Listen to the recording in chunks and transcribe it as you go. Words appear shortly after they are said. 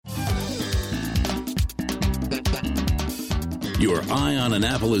Your Eye on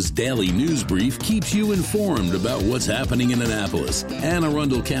Annapolis daily news brief keeps you informed about what's happening in Annapolis, Anne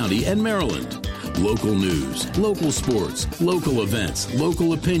Arundel County, and Maryland. Local news, local sports, local events,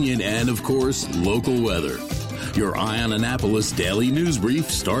 local opinion, and, of course, local weather. Your Eye on Annapolis daily news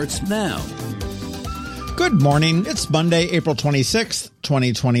brief starts now. Good morning. It's Monday, April 26th,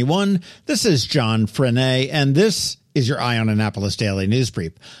 2021. This is John Frenaye, and this is your Eye on Annapolis daily news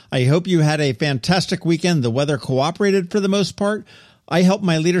brief. I hope you had a fantastic weekend. The weather cooperated for the most part. I helped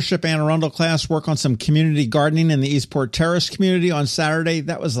my Leadership Anne Arundel class work on some community gardening in the Eastport Terrace community on Saturday.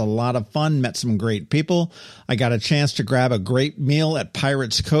 That was a lot of fun. Met some great people. I got a chance to grab a great meal at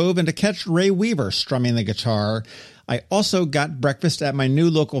Pirates Cove and to catch Ray Weaver strumming the guitar. I also got breakfast at my new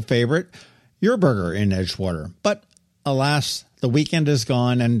local favorite, Your Burger in Edgewater. But alas, the weekend is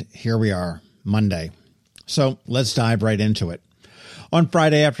gone, and here we are, Monday. So let's dive right into it. On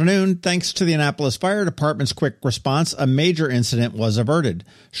Friday afternoon, thanks to the Annapolis Fire Department's quick response, a major incident was averted.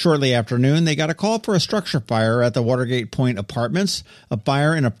 Shortly after noon, they got a call for a structure fire at the Watergate Point Apartments. A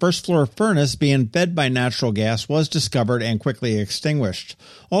fire in a first-floor furnace being fed by natural gas was discovered and quickly extinguished.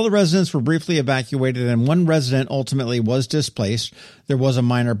 All the residents were briefly evacuated, and one resident ultimately was displaced. There was a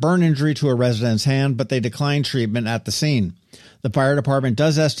minor burn injury to a resident's hand, but they declined treatment at the scene. The fire department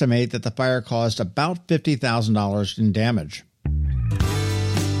does estimate that the fire caused about $50,000 in damage.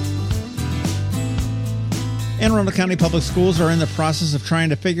 Anne Arundel County Public Schools are in the process of trying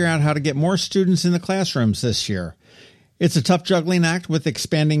to figure out how to get more students in the classrooms this year. It's a tough juggling act with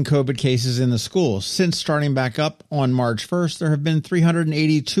expanding COVID cases in the schools. Since starting back up on March 1st, there have been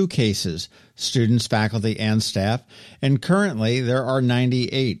 382 cases, students, faculty, and staff, and currently there are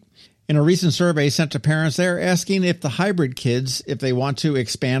 98. In a recent survey sent to parents, they're asking if the hybrid kids, if they want to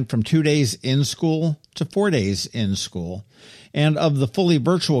expand from 2 days in school to 4 days in school, and of the fully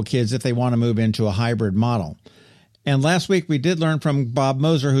virtual kids, if they want to move into a hybrid model. And last week, we did learn from Bob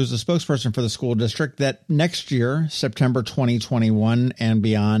Moser, who's the spokesperson for the school district, that next year, September 2021 and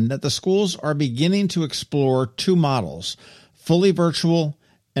beyond, that the schools are beginning to explore two models, fully virtual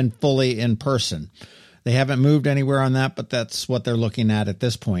and fully in person. They haven't moved anywhere on that, but that's what they're looking at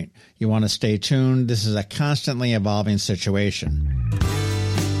this point. You want to stay tuned. This is a constantly evolving situation.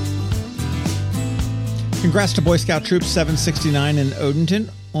 Congrats to Boy Scout Troop 769 in Odenton.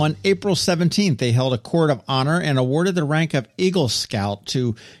 On April 17th, they held a court of honor and awarded the rank of Eagle Scout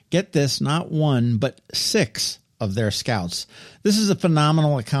to, get this, not one, but 6 of their scouts. This is a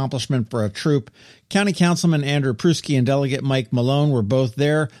phenomenal accomplishment for a troop. County Councilman Andrew Pruski and Delegate Mike Malone were both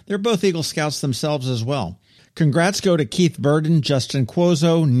there. They're both Eagle Scouts themselves as well. Congrats go to Keith Verdon, Justin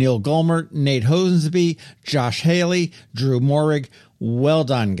Quozo, Neil Gulmert, Nate Hosensby, Josh Haley, Drew Morig. Well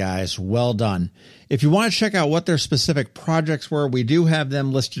done, guys. Well done. If you want to check out what their specific projects were, we do have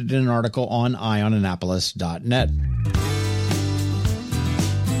them listed in an article on eyeonannapolis.net.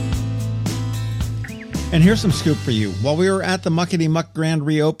 And here's some scoop for you. While we were at the Muckety Muck grand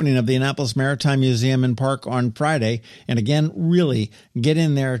reopening of the Annapolis Maritime Museum and Park on Friday, and again, really get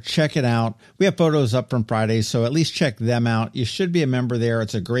in there, check it out. We have photos up from Friday, so at least check them out. You should be a member there.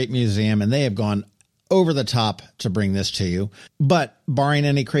 It's a great museum, and they have gone over the top to bring this to you. But barring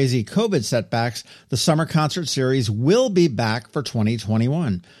any crazy COVID setbacks, the summer concert series will be back for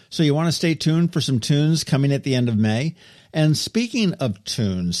 2021. So you want to stay tuned for some tunes coming at the end of May. And speaking of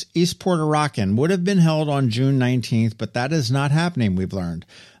tunes, Eastport Rockin' would have been held on June 19th, but that is not happening, we've learned.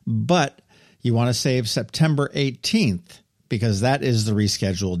 But you want to save September 18th because that is the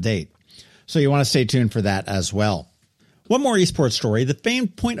rescheduled date. So you want to stay tuned for that as well. One more Eastport story. The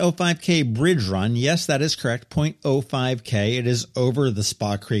famed .05K bridge run, yes, that is correct, .05K, it is over the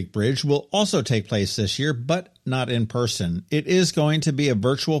Spa Creek Bridge, will also take place this year, but not in person. It is going to be a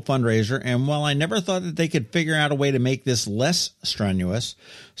virtual fundraiser, and while I never thought that they could figure out a way to make this less strenuous,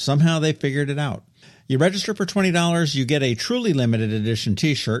 somehow they figured it out. You register for $20, you get a truly limited edition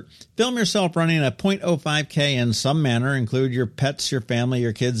t-shirt, film yourself running a .05K in some manner, include your pets, your family,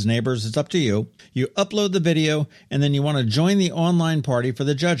 your kids, neighbors, it's up to you. You upload the video, and then you want to join the online party for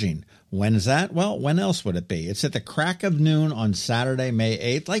the judging. When is that? Well, when else would it be? It's at the crack of noon on Saturday, May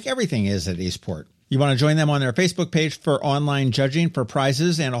 8th, like everything is at Eastport. You want to join them on their Facebook page for online judging for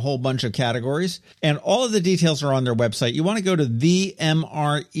prizes and a whole bunch of categories. And all of the details are on their website. You want to go to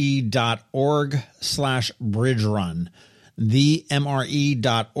themre.org/bridgerun.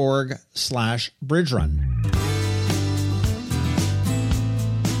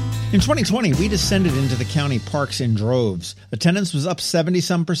 themre.org/bridgerun. In 2020, we descended into the county parks in droves. Attendance was up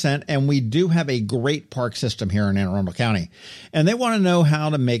 70-some%, and we do have a great park system here in Anne Arundel County. And they want to know how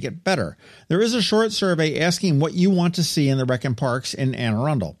to make it better. There is a short survey asking what you want to see in the rec and parks in Anne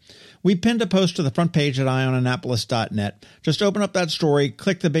Arundel. We pinned a post to the front page at eyeonannapolis.net. Just open up that story,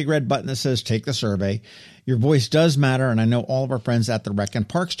 click the big red button that says Take the Survey. Your voice does matter, and I know all of our friends at the Rec and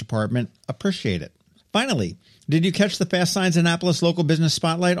Parks Department appreciate it. Finally, did you catch the Fast Signs Annapolis Local Business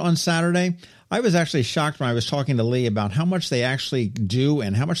Spotlight on Saturday? I was actually shocked when I was talking to Lee about how much they actually do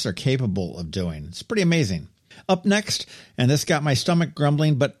and how much they're capable of doing. It's pretty amazing. Up next, and this got my stomach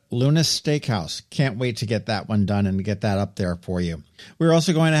grumbling, but Luna's Steakhouse. Can't wait to get that one done and get that up there for you. We're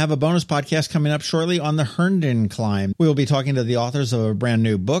also going to have a bonus podcast coming up shortly on the Herndon climb. We will be talking to the authors of a brand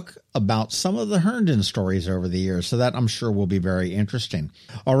new book about some of the Herndon stories over the years, so that I'm sure will be very interesting.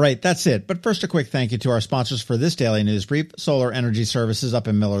 All right, that's it. But first, a quick thank you to our sponsors for this daily news brief, Solar Energy Services up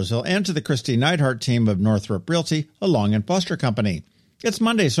in Millersville, and to the Christy Neidhart team of Northrop Realty, a Long and Foster company. It's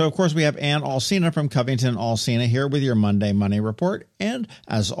Monday, so of course we have Ann Alsina from Covington Alsina here with your Monday Money Report. And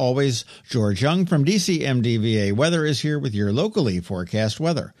as always, George Young from DCMDVA Weather is here with your locally forecast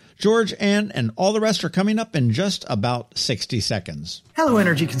weather. George, Ann, and all the rest are coming up in just about 60 seconds. Hello,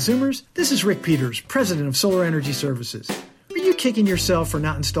 energy consumers. This is Rick Peters, president of Solar Energy Services. Are you kicking yourself for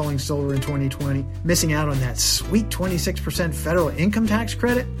not installing solar in 2020, missing out on that sweet 26% federal income tax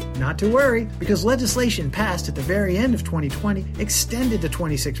credit? Not to worry, because legislation passed at the very end of 2020 extended the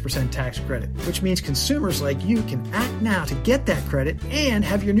 26% tax credit, which means consumers like you can act now to get that credit and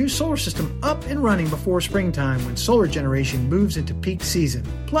have your new solar system up and running before springtime when solar generation moves into peak season.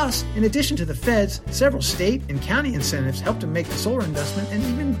 Plus, in addition to the feds, several state and county incentives help to make the solar investment an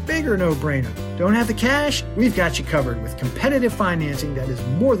even bigger no-brainer. Don't have the cash? We've got you covered with competitive financing that is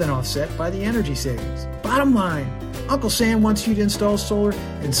more than offset by the energy savings. Bottom line, Uncle Sam wants you to install solar,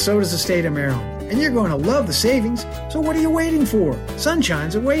 and so does the state of Maryland. And you're going to love the savings, so what are you waiting for?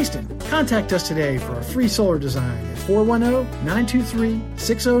 Sunshine's at Wasted. Contact us today for a free solar design at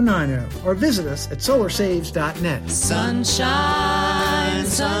 410-923-6090 or visit us at solarsaves.net. Sunshine,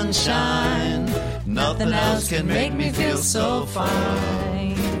 sunshine, nothing else can make me feel so fine.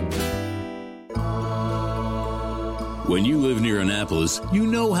 When you live near Annapolis, you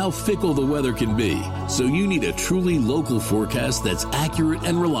know how fickle the weather can be. So you need a truly local forecast that's accurate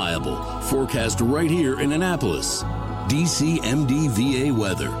and reliable. Forecast right here in Annapolis. DCMDVA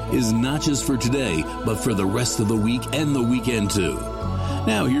Weather is not just for today, but for the rest of the week and the weekend too.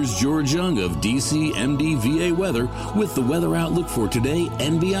 Now here's George Young of DCMDVA Weather with the weather outlook for today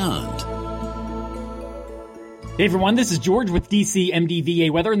and beyond. Hey everyone, this is George with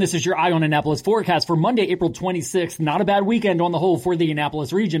DCMDVA Weather, and this is your Eye on Annapolis forecast for Monday, April 26th. Not a bad weekend on the whole for the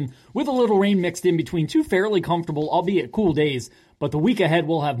Annapolis region, with a little rain mixed in between two fairly comfortable, albeit cool days. But the week ahead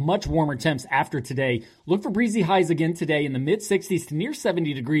will have much warmer temps after today. Look for breezy highs again today in the mid-60s to near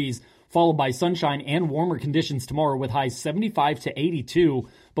 70 degrees, followed by sunshine and warmer conditions tomorrow with highs 75 to 82,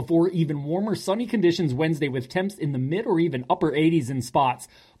 before even warmer sunny conditions Wednesday with temps in the mid or even upper 80s in spots,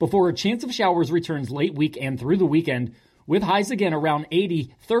 before a chance of showers returns late week and through the weekend, with highs again around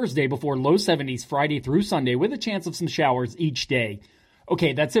 80 Thursday before low 70s Friday through Sunday with a chance of some showers each day.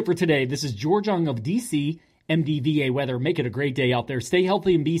 Okay, that's it for today. This is George Young of DCMDVA Weather. Make it a great day out there. Stay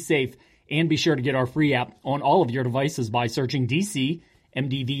healthy and be safe, and be sure to get our free app on all of your devices by searching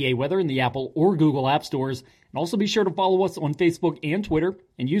DCMDVA Weather in the Apple or Google App Stores. And also be sure to follow us on Facebook and Twitter,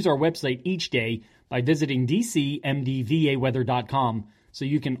 and use our website each day by visiting DCMDVAweather.com so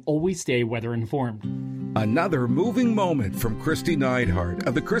you can always stay weather informed. Another moving moment from Christy Neidhart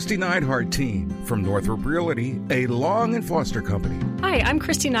of the Christy Neidhart team from Northrop Realty, a Long and Foster company. Hi, I'm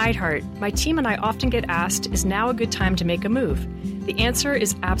Christy Neidhart. My team and I often get asked, is now a good time to make a move? The answer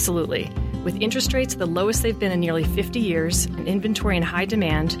is absolutely. With interest rates the lowest they've been in nearly 50 years and inventory in high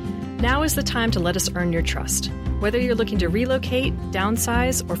demand, now is the time to let us earn your trust. Whether you're looking to relocate,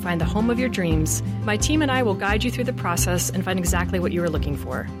 downsize, or find the home of your dreams, my team and I will guide you through the process and find exactly what you are looking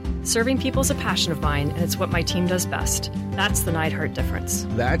for. Serving people is a passion of mine, and it's what my team does best. That's the Neidhart difference.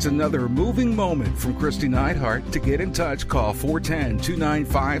 That's another moving moment from Christy Neidhart. To get in touch, call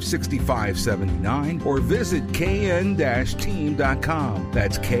 410-295-6579 or visit kn-team.com.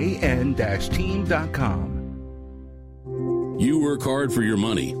 That's kn-team.com. You work hard for your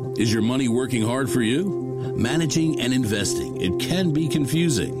money. Is your money working hard for you? Managing and investing, it can be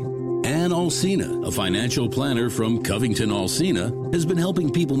confusing. Ann Alsina, a financial planner from Covington Alsina, has been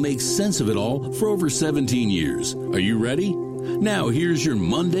helping people make sense of it all for over 17 years. Are you ready? Now here's your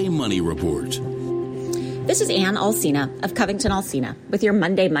Monday Money Report. This is Ann Alsina of Covington Alsina with your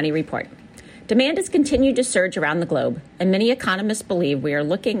Monday Money Report. Demand has continued to surge around the globe, and many economists believe we are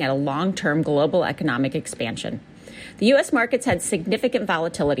looking at a long-term global economic expansion. The U.S. markets had significant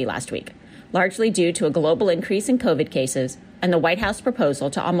volatility last week, largely due to a global increase in COVID cases and the White House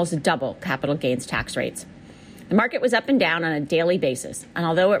proposal to almost double capital gains tax rates. The market was up and down on a daily basis, and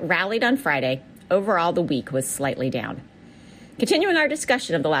although it rallied on Friday, overall the week was slightly down. Continuing our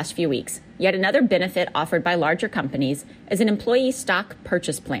discussion of the last few weeks, yet another benefit offered by larger companies is an employee stock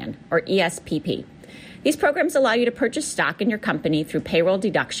purchase plan, or ESPP. These programs allow you to purchase stock in your company through payroll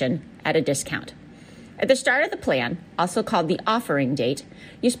deduction at a discount. At the start of the plan, also called the offering date,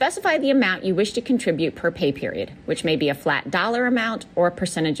 you specify the amount you wish to contribute per pay period, which may be a flat dollar amount or a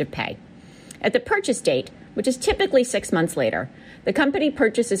percentage of pay. At the purchase date, which is typically 6 months later, the company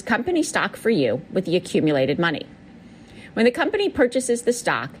purchases company stock for you with the accumulated money. When the company purchases the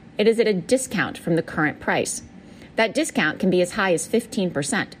stock, it is at a discount from the current price. That discount can be as high as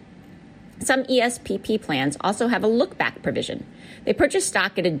 15%. Some ESPP plans also have a look-back provision. They purchase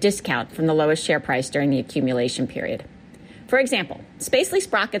stock at a discount from the lowest share price during the accumulation period. For example, Spacely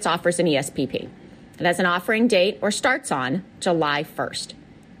Sprockets offers an ESPP. It has an offering date or starts on July 1st.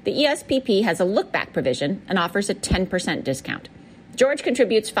 The ESPP has a look-back provision and offers a 10% discount. George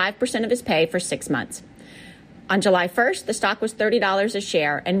contributes 5% of his pay for 6 months. On July 1st, the stock was $30 a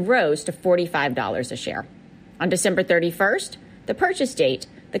share and rose to $45 a share. On December 31st, the purchase date,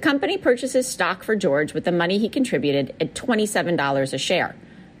 the company purchases stock for George with the money he contributed at $27 a share,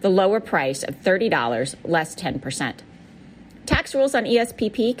 the lower price of $30 less 10%. Tax rules on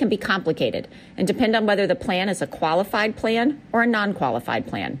ESPP can be complicated and depend on whether the plan is a qualified plan or a non-qualified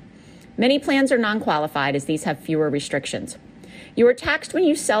plan. Many plans are non-qualified as these have fewer restrictions. You are taxed when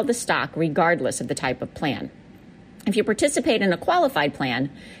you sell the stock regardless of the type of plan. If you participate in a qualified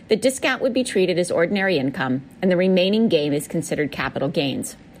plan, the discount would be treated as ordinary income and the remaining gain is considered capital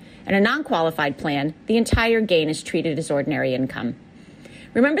gains. In a non-qualified plan, the entire gain is treated as ordinary income.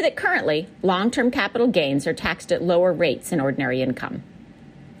 Remember that currently, long-term capital gains are taxed at lower rates than ordinary income.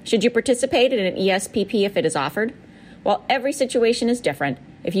 Should you participate in an ESPP if it is offered? While every situation is different,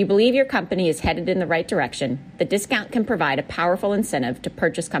 if you believe your company is headed in the right direction, the discount can provide a powerful incentive to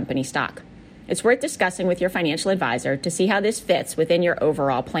purchase company stock. It's worth discussing with your financial advisor to see how this fits within your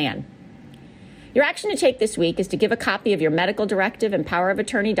overall plan. Your action to take this week is to give a copy of your medical directive and power of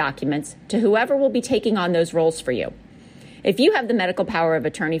attorney documents to whoever will be taking on those roles for you. If you have the medical power of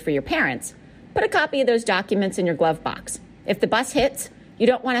attorney for your parents, put a copy of those documents in your glove box. If the bus hits, you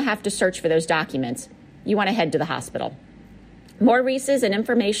don't want to have to search for those documents. You want to head to the hospital. More resources and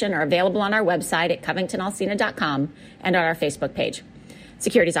information are available on our website at covingtonalsina.com and on our Facebook page.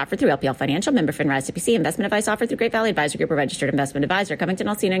 Securities offered through LPL Financial, member FINRA SIPC. Investment advice offered through Great Valley Advisory Group, a registered investment advisor. Covington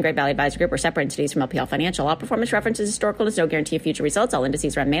Alsina and Great Valley Advisory Group are separate entities from LPL Financial. All performance references historical is no guarantee of future results. All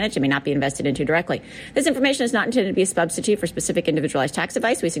indices are unmanaged and may not be invested into directly. This information is not intended to be a substitute for specific individualized tax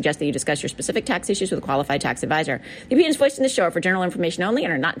advice. We suggest that you discuss your specific tax issues with a qualified tax advisor. The opinions voiced in this show are for general information only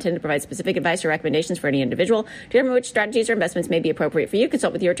and are not intended to provide specific advice or recommendations for any individual. To determine which strategies or investments may be appropriate for you,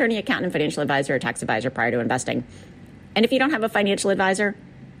 consult with your attorney, accountant, financial advisor, or tax advisor prior to investing. And if you don't have a financial advisor,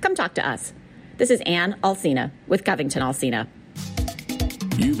 come talk to us. This is Ann Alsina with Covington Alsina.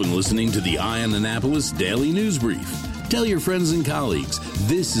 You've been listening to the Eye on Annapolis Daily News Brief. Tell your friends and colleagues,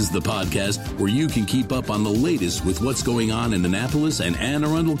 this is the podcast where you can keep up on the latest with what's going on in Annapolis and Anne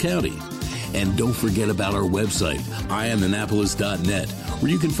Arundel County. And don't forget about our website, eyeonannapolis.net,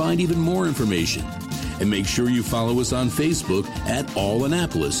 where you can find even more information. And make sure you follow us on Facebook at All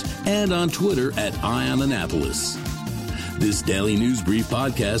Annapolis and on Twitter at Eye on Annapolis. This Daily News Brief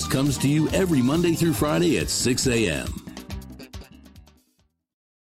podcast comes to you every Monday through Friday at 6 a.m.